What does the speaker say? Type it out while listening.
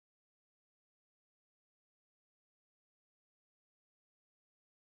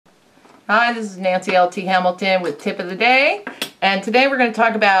Hi, this is Nancy L.T. Hamilton with Tip of the Day, and today we're going to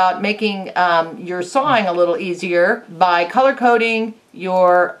talk about making your sawing a little easier by color coding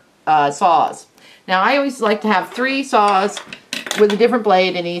your saws. Now, I always like to have 3 saws with a different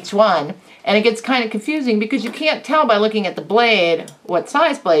blade in each one, and it gets kind of confusing because you can't tell by looking at the blade what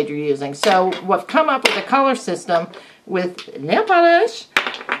size blade you're using. So we've come up with a color system with nail polish,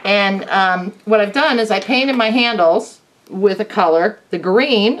 and what I've done is I painted my handles with a color. The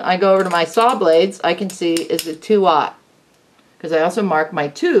green, I go over to my saw blades, I can see is a 2-aught, because I also mark my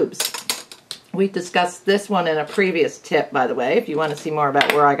tubes. We discussed this one in a previous tip, by the way. If you want to see more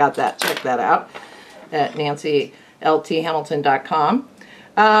about where I got that, check that out at nancylthamilton.com.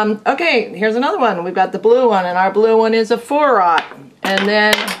 Okay, here's another one. We've got the blue one, and our blue one is a 4-aught, and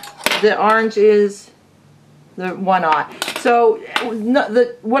then the orange is the 1-aught. So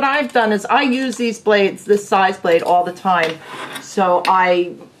what I've done is I use these blades, this size blade, all the time. So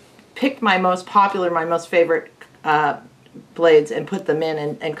I picked my most popular, my most favorite blades and put them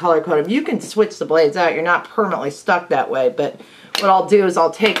in and color code them. You can switch the blades out. You're not permanently stuck that way. But what I'll do is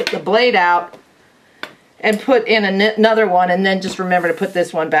I'll take the blade out and put in another one, and then just remember to put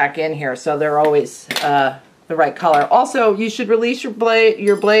this one back in here so they're always the right color. Also, you should release your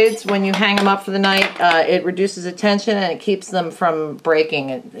blades when you hang them up for the night. It reduces the tension and it keeps them from breaking.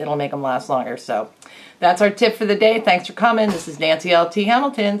 It'll make them last longer. So that's our tip for the day. Thanks for coming. This is Nancy L.T.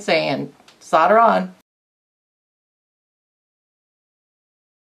 Hamilton saying solder on.